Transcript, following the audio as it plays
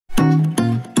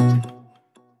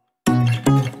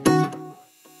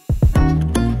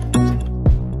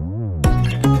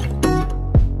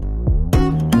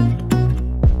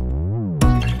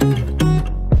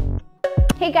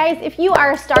guys, if you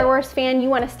are a Star Wars fan, you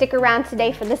want to stick around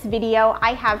today for this video,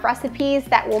 I have recipes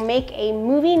that will make a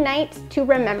movie night to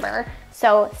remember.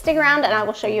 So stick around and I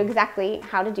will show you exactly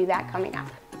how to do that coming up.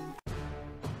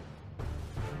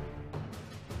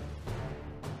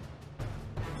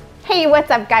 Hey,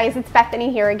 what's up guys? It's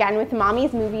Bethany here again with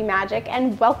Mommy's Movie Magic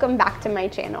and welcome back to my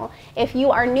channel. If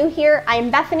you are new here, I'm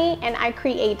Bethany and I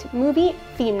create movie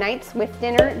theme nights with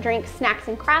dinner, drinks, snacks,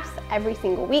 and crafts every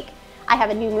single week. I have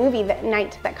a new movie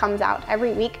night that comes out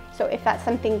every week, so if that's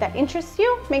something that interests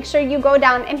you, make sure you go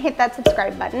down and hit that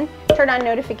subscribe button. Turn on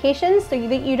notifications so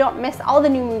that you don't miss all the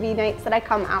new movie nights that I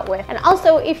come out with. And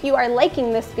also, if you are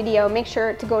liking this video, make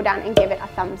sure to go down and give it a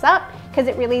thumbs up, because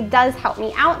it really does help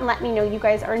me out and let me know you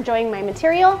guys are enjoying my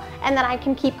material and that I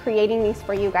can keep creating these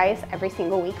for you guys every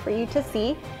single week for you to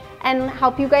see and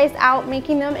help you guys out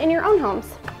making them in your own homes.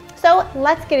 So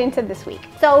let's get into this week.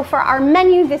 So for our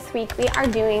menu this week, we are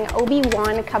doing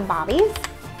Obi-Wan Kabobies,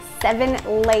 7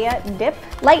 Leia Dip,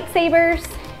 lightsabers,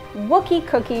 Wookie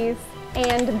Cookies,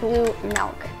 and blue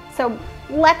milk. So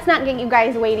let's not get you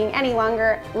guys waiting any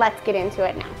longer. Let's get into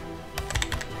it now.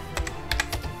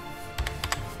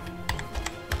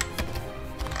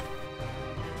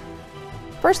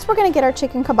 First, we're gonna get our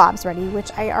chicken kebabs ready,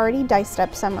 which I already diced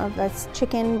up some of this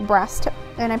chicken breast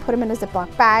and I put them in a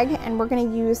Ziploc bag, and we're gonna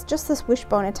use just this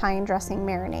wishbone Italian dressing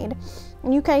marinade.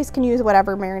 And you guys can use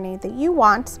whatever marinade that you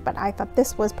want, but I thought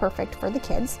this was perfect for the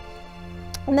kids.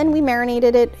 And then we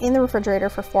marinated it in the refrigerator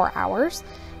for 4 hours.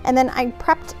 And then I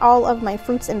prepped all of my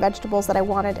fruits and vegetables that I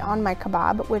wanted on my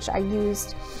kebab, which I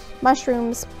used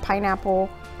mushrooms, pineapple,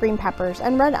 green peppers,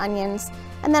 and red onions.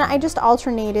 And then I just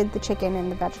alternated the chicken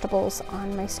and the vegetables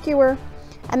on my skewer.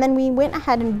 And then we went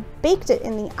ahead and baked it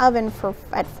in the oven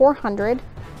at 400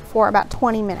 for about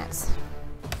 20 minutes.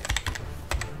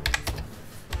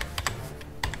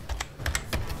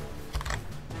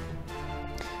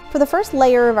 For the first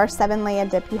layer of our 7 Leia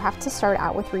dip, you have to start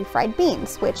out with refried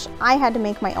beans, which I had to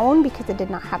make my own because I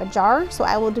did not have a jar. So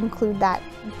I will include that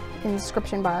in the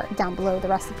description bar down below, the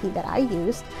recipe that I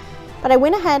used. But I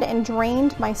went ahead and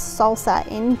drained my salsa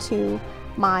into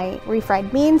my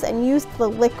refried beans and used the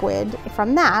liquid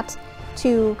from that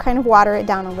to kind of water it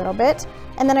down a little bit.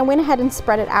 And then I went ahead and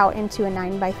spread it out into a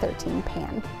 9x13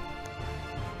 pan.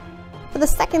 For the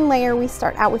second layer, we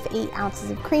start out with 8 ounces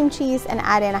of cream cheese and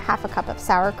add in a ½ cup of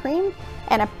sour cream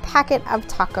and a packet of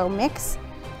taco mix.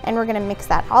 And we're gonna mix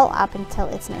that all up until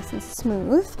it's nice and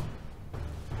smooth.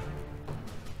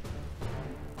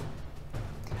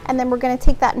 And then we're gonna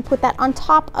take that and put that on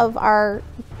top of our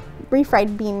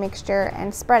refried bean mixture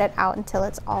and spread it out until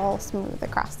it's all smooth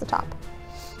across the top.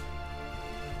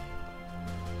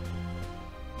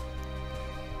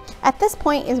 At this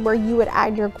point is where you would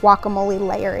add your guacamole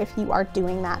layer if you are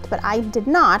doing that, but I did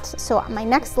not, so my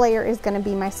next layer is gonna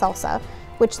be my salsa,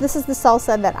 which this is the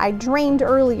salsa that I drained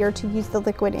earlier to use the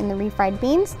liquid in the refried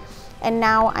beans. And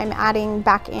now I'm adding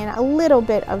back in a little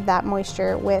bit of that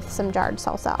moisture with some jarred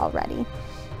salsa already.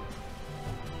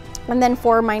 And then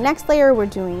for my next layer, we're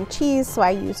doing cheese. So I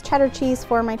use cheddar cheese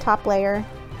for my top layer.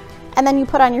 And then you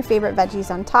put on your favorite veggies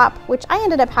on top, which I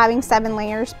ended up having 7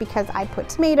 layers because I put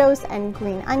tomatoes and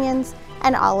green onions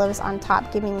and olives on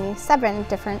top, giving me 7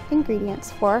 different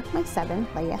ingredients for my 7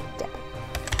 Leia dip.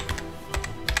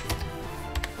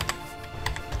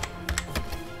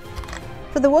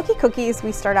 For the Wookie cookies,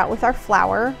 we start out with our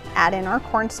flour, add in our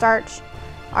cornstarch,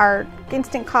 our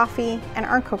instant coffee, and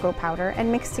our cocoa powder,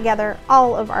 and mix together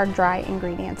all of our dry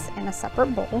ingredients in a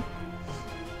separate bowl.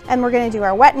 And we're gonna do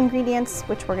our wet ingredients,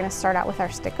 which we're gonna start out with our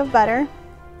stick of butter.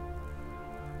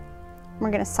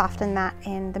 We're gonna soften that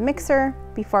in the mixer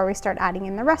before we start adding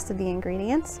in the rest of the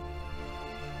ingredients,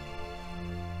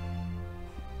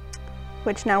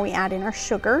 which now we add in our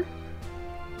sugar,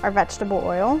 our vegetable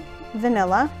oil,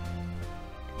 vanilla,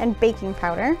 and baking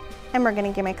powder. And we're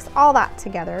gonna mix all that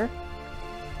together.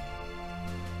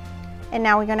 And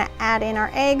now we're gonna add in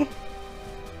our egg.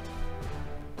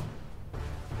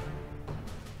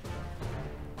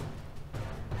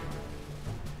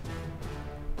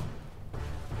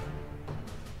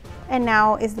 And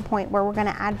now is the point where we're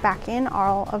gonna add back in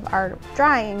all of our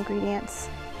dry ingredients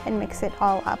and mix it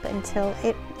all up until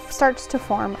it starts to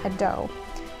form a dough.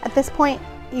 At this point,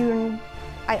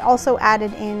 I also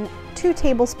added in 2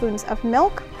 tablespoons of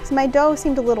milk because my dough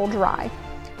seemed a little dry.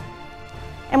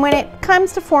 And when it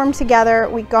comes to form together,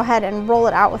 we go ahead and roll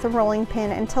it out with a rolling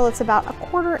pin until it's about a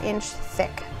 1/4 inch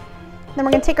thick. Then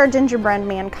we're gonna take our gingerbread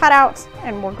man cutouts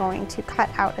and we're going to cut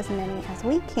out as many as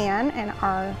we can in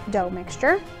our dough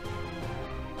mixture.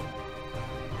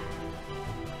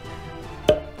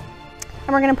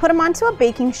 And we're gonna put them onto a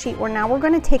baking sheet where now we're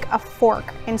gonna take a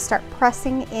fork and start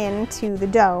pressing into the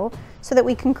dough so that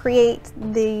we can create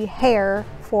the hair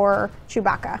for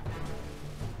Chewbacca.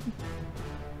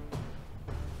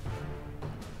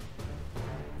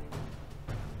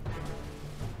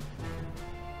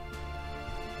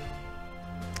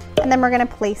 And then we're gonna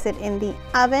place it in the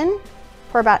oven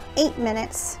for about 8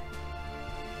 minutes.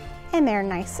 And they're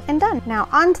nice and done. Now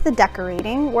on to the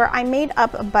decorating, where I made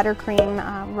up a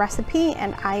buttercream recipe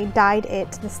and I dyed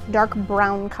it this dark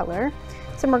brown color.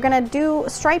 So we're gonna do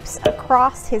stripes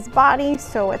across his body,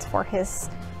 so it's for his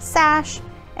sash,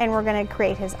 and we're gonna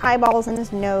create his eyeballs and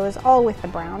his nose, all with the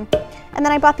brown. And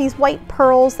then I bought these white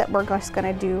pearls that we're just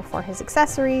gonna do for his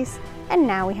accessories, and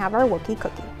now we have our Wookie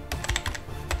cookie.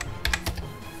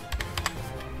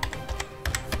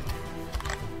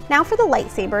 Now for the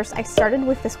lightsabers, I started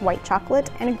with this white chocolate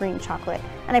and a green chocolate,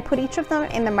 and I put each of them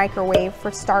in the microwave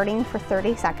for starting for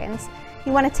 30 seconds.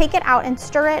 You want to take it out and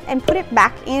stir it and put it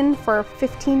back in for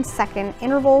 15-second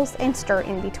intervals and stir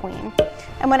in between.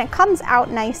 And when it comes out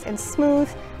nice and smooth,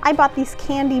 I bought these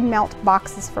candy melt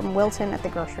boxes from Wilton at the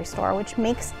grocery store, which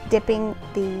makes dipping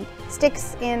the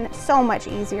sticks in so much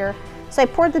easier. So I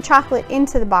poured the chocolate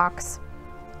into the box,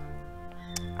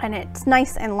 and it's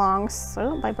nice and long,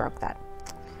 so I broke that.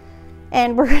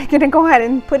 And we're gonna go ahead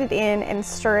and put it in and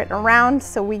stir it around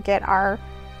so we get our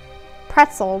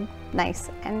pretzel nice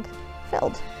and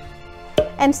filled.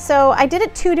 And so I did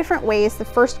it 2 different ways. The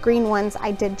first green ones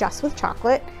I did just with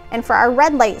chocolate, and for our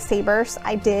red lightsabers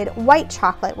I did white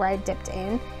chocolate where I dipped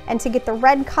in, and to get the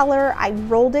red color I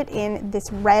rolled it in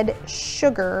this red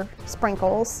sugar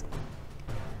sprinkles.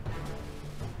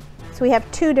 So we have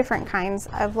 2 different kinds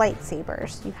of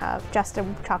lightsabers. You have just a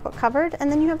chocolate covered,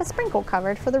 and then you have a sprinkle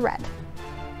covered for the red.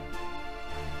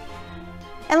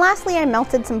 And lastly, I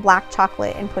melted some black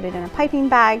chocolate and put it in a piping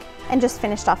bag and just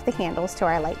finished off the handles to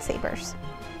our lightsabers.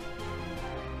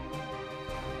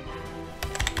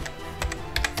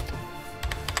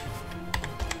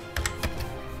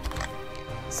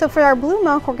 So for our blue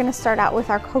milk, we're going to start out with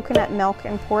our coconut milk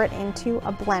and pour it into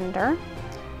a blender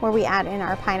where we add in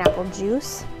our pineapple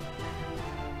juice,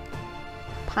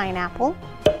 pineapple,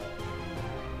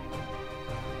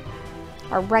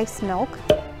 our rice milk,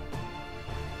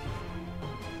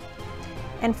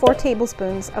 and 4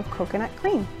 tablespoons of coconut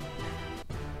cream.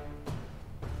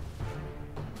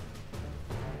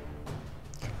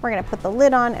 We're gonna put the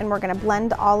lid on and we're gonna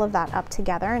blend all of that up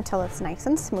together until it's nice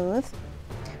and smooth.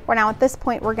 Well, now at this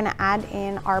point, we're gonna add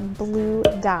in our blue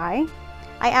dye.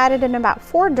 I added in about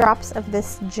 4 drops of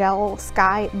this gel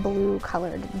sky blue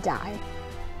colored dye.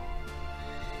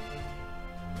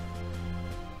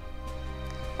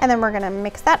 And then we're gonna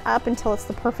mix that up until it's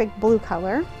the perfect blue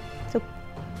color.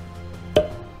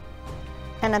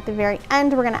 And at the very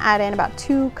end, we're gonna add in about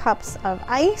 2 cups of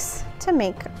ice to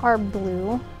make our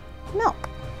blue milk.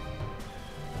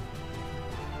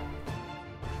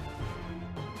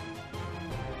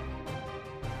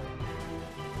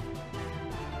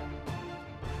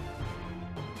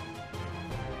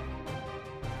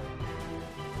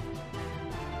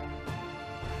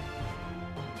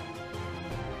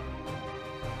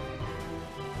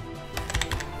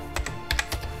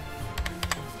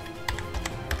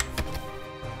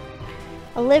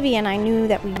 Olivia and I knew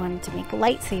that we wanted to make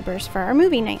lightsabers for our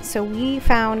movie night, so we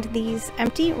found these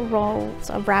empty rolls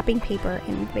of wrapping paper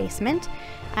in the basement,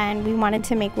 and we wanted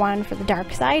to make one for the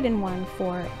dark side and one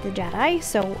for the Jedi.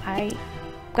 So I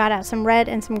got out some red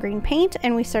and some green paint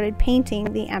and we started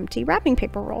painting the empty wrapping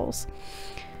paper rolls.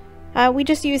 We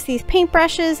just used these paint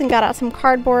brushes and got out some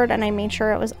cardboard, and I made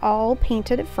sure it was all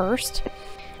painted at first.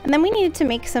 And then we needed to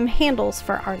make some handles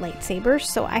for our lightsabers,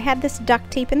 so I had this duct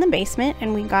tape in the basement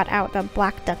and we got out the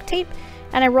black duct tape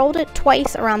and I rolled it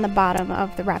twice around the bottom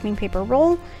of the wrapping paper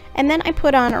roll, and then I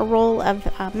put on a roll of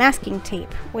masking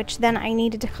tape, which then I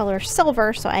needed to color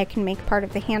silver so I can make part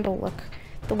of the handle look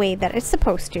the way that it's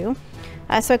supposed to.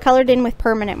 So I colored in with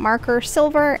permanent marker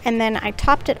silver, and then I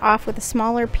topped it off with a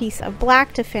smaller piece of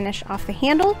black to finish off the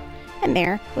handle, and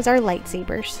there was our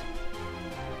lightsabers.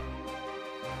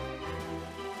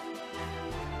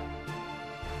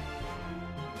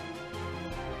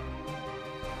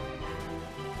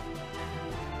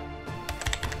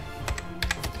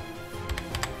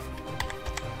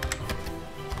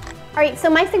 Alright,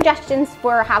 so my suggestions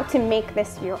for how to make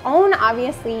this your own,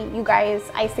 obviously you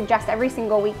guys, I suggest every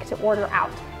single week to order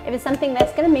out. If it's something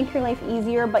that's going to make your life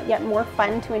easier but yet more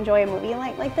fun to enjoy a movie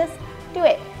like this, do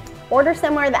it. Order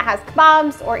somewhere that has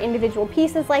kebabs or individual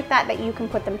pieces like that you can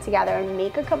put them together and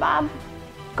make a kebab.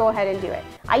 go ahead and do it.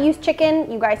 I use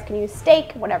chicken, you guys can use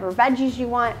steak, whatever veggies you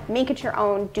want, make it your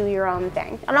own, do your own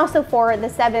thing. And also for the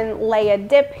 7 Leia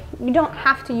Dip, you don't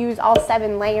have to use all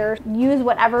 7 layers. Use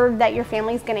whatever that your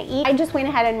family's gonna eat. I just went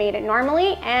ahead and made it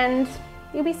normally, and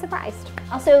you'll be surprised.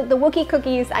 Also, the Wookie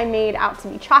Cookies I made out to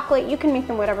be chocolate. You can make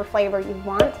them whatever flavor you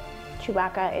want.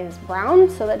 Chewbacca is brown,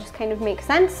 so that just kind of makes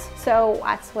sense. So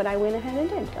that's what I went ahead and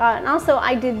did. And also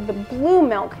I did the blue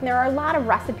milk. There are a lot of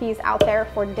recipes out there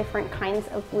for different kinds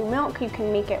of blue milk. You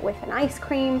can make it with an ice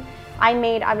cream. I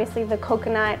made obviously the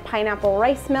coconut pineapple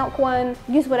rice milk one.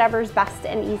 Use whatever's best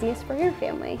and easiest for your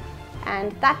family.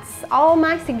 And that's all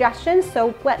my suggestions,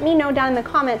 so let me know down in the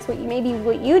comments what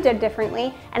you did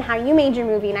differently and how you made your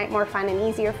movie night more fun and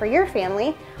easier for your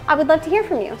family. I would love to hear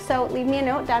from you, so leave me a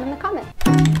note down in the comments.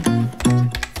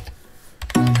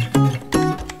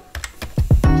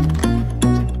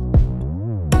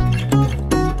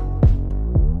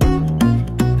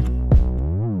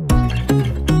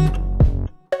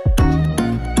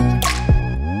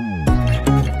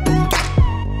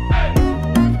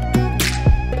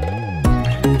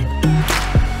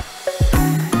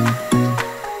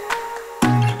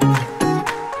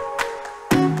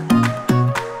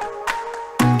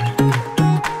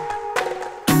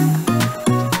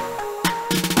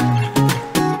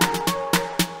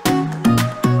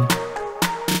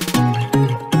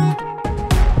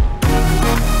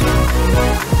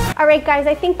 Alright guys,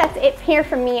 I think that's it here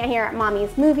from me here at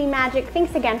Mommy's Movie Magic.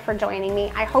 Thanks again for joining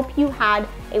me. I hope you had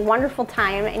a wonderful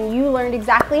time and you learned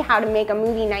exactly how to make a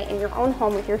movie night in your own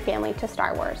home with your family to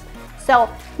Star Wars. So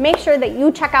make sure that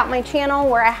you check out my channel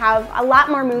where I have a lot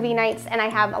more movie nights and I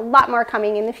have a lot more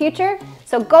coming in the future.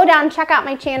 So go down, check out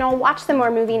my channel, watch some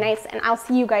more movie nights, and I'll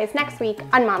see you guys next week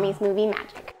on Mommy's Movie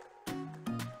Magic.